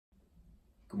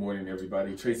Good morning,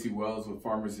 everybody. Tracy Wells with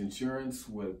Farmers Insurance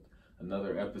with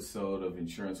another episode of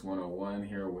Insurance 101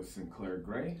 here with Sinclair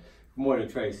Gray. Good morning,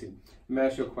 Tracy. Let me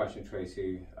ask you a question,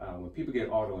 Tracy. When people get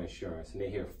auto insurance and they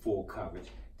hear full coverage,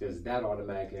 does that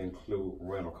automatically include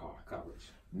rental car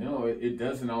coverage? No, it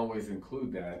doesn't always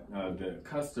include that. The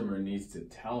customer needs to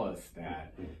tell us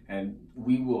that, and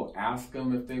we will ask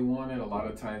them if they want it. A lot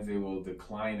of times they will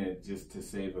decline it just to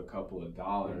save a couple of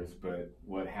dollars, but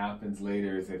what happens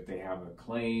later is if they have a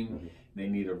claim, they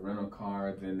need a rental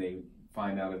car, then they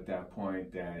find out at that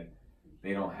point that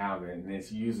they don't have it, and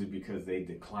it's usually because they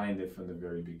declined it from the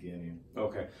very beginning.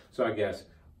 Okay, so I guess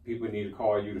people need to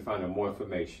call you to find out more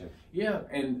information. Yeah,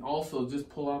 and also just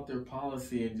pull out their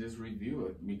policy and just review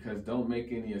it, because don't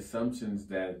make any assumptions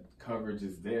that coverage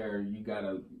is there. You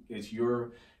gotta,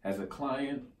 as a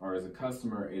client or as a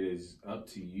customer, it is up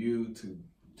to you to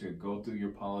go through your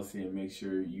policy and make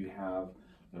sure you have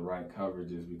the right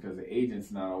coverages, because the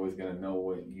agent's not always gonna know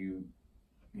what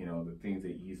the things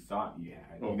that you thought you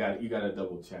had. You got to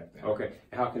double check that. Okay.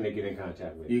 How can they get in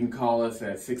contact with you? You can call us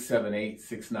at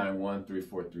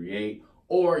 678-691-3438,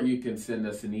 or you can send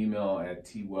us an email at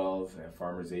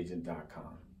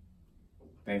twells@farmersagent.com.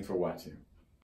 Thanks for watching.